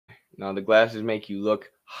Now the glasses make you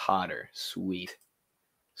look hotter. Sweet.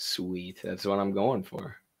 Sweet. That's what I'm going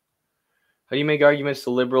for. How do you make arguments to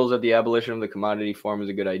liberals that the abolition of the commodity form is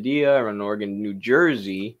a good idea? In Oregon, New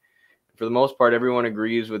Jersey, for the most part, everyone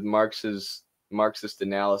agrees with Marxist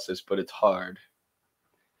analysis, but it's hard.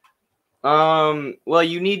 Well,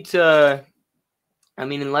 you need to,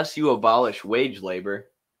 unless you abolish wage labor,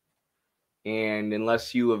 and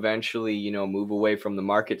unless you eventually, move away from the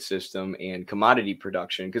market system and commodity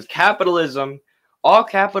production, because all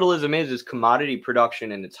capitalism is commodity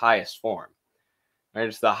production in its highest form. Right?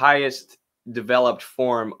 It's the highest developed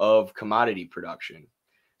form of commodity production.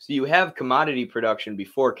 So you have commodity production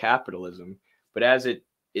before capitalism, but as it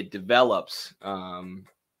develops,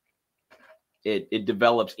 it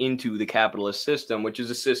develops into the capitalist system, which is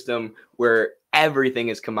a system where everything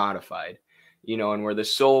is commodified, and where the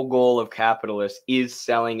sole goal of capitalists is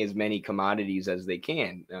selling as many commodities as they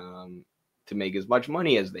can to make as much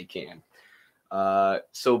money as they can.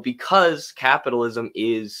 So because capitalism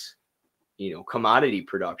is, commodity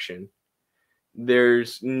production,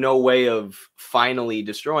 there's no way of finally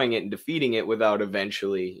destroying it and defeating it without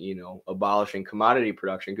eventually, abolishing commodity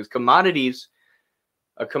production, because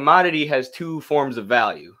a commodity has two forms of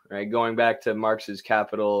value, right? Going back to Marx's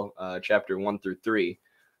Capital, chapter 1 through 3,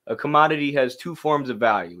 a commodity has two forms of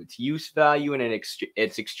value. Its use value and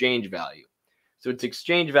its exchange value. So its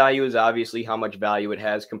exchange value is obviously how much value it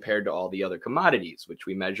has compared to all the other commodities, which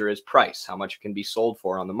we measure as price, how much it can be sold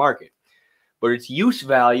for on the market. But its use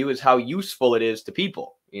value is how useful it is to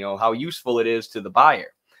people, how useful it is to the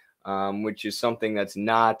buyer, which is something that's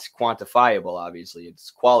not quantifiable, obviously.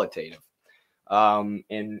 It's qualitative.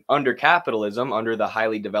 And under capitalism, under the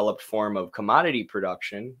highly developed form of commodity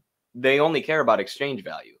production, they only care about exchange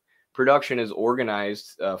value. Production is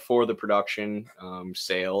organized for the production,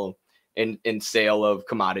 sale, and sale of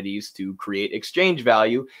commodities to create exchange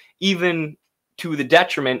value, even to the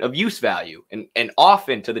detriment of use value, and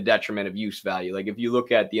often to the detriment of use value. Like if you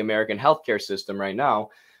look at the American healthcare system right now,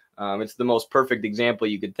 it's the most perfect example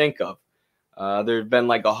you could think of. There's been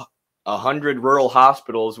like 100 rural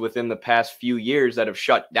hospitals within the past few years that have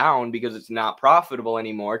shut down because it's not profitable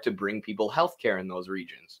anymore to bring people healthcare in those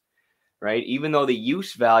regions, right? Even though the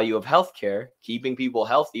use value of healthcare, keeping people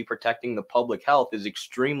healthy, protecting the public health, is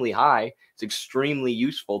extremely high, it's extremely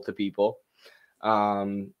useful to people.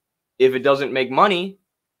 If it doesn't make money,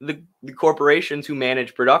 the corporations who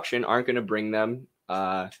manage production aren't going to bring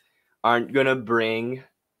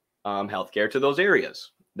healthcare to those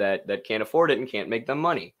areas that can't afford it and can't make them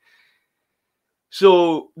money.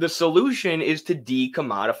 So the solution is to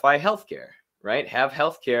decommodify healthcare, right? Have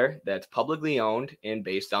healthcare that's publicly owned and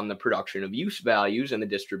based on the production of use values and the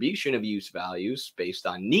distribution of use values based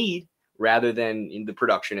on need, rather than in the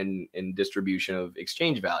production and distribution of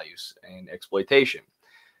exchange values and exploitation,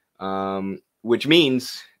 which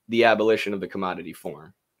means the abolition of the commodity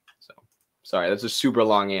form. So, sorry, that's a super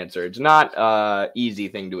long answer. It's not an easy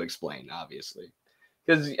thing to explain, obviously.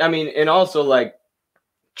 Because, and also like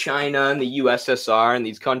China and the USSR and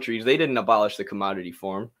these countries, they didn't abolish the commodity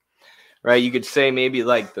form, right? You could say maybe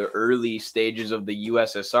like the early stages of the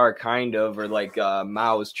USSR kind of, or like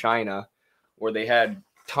Mao's China, where they had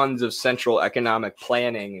tons of central economic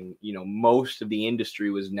planning and, most of the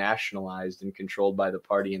industry was nationalized and controlled by the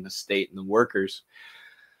party and the state and the workers.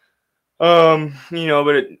 But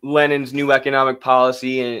Lenin's new economic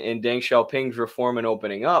policy and Deng Xiaoping's reform and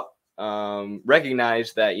opening up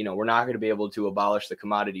recognized that, we're not going to be able to abolish the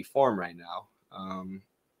commodity form right now.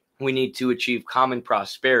 We need to achieve common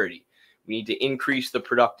prosperity. We need to increase the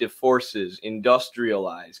productive forces,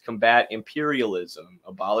 industrialize, combat imperialism,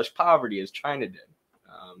 abolish poverty as China did.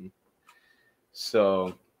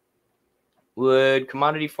 So would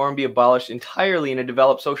commodity form be abolished entirely in a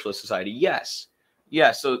developed socialist society? Yes.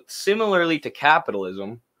 Yeah, so similarly to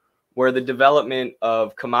capitalism, where the development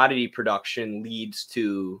of commodity production leads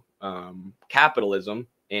to capitalism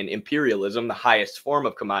and imperialism, the highest form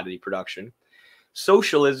of commodity production,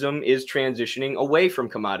 socialism is transitioning away from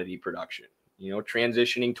commodity production,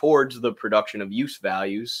 transitioning towards the production of use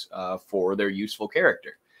values for their useful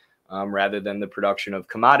character, rather than the production of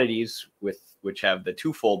commodities which have the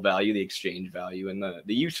twofold value, the exchange value and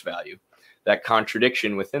the use value, that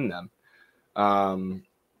contradiction within them.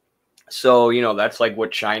 So, that's like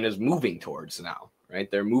what China's moving towards now,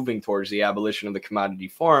 right? They're moving towards the abolition of the commodity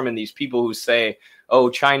form. And these people who say, oh,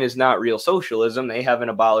 China's not real socialism, they haven't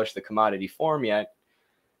abolished the commodity form yet.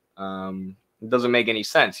 It doesn't make any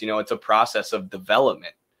sense. It's a process of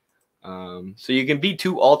development. So you can be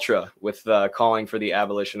too ultra with calling for the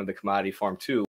abolition of the commodity form too.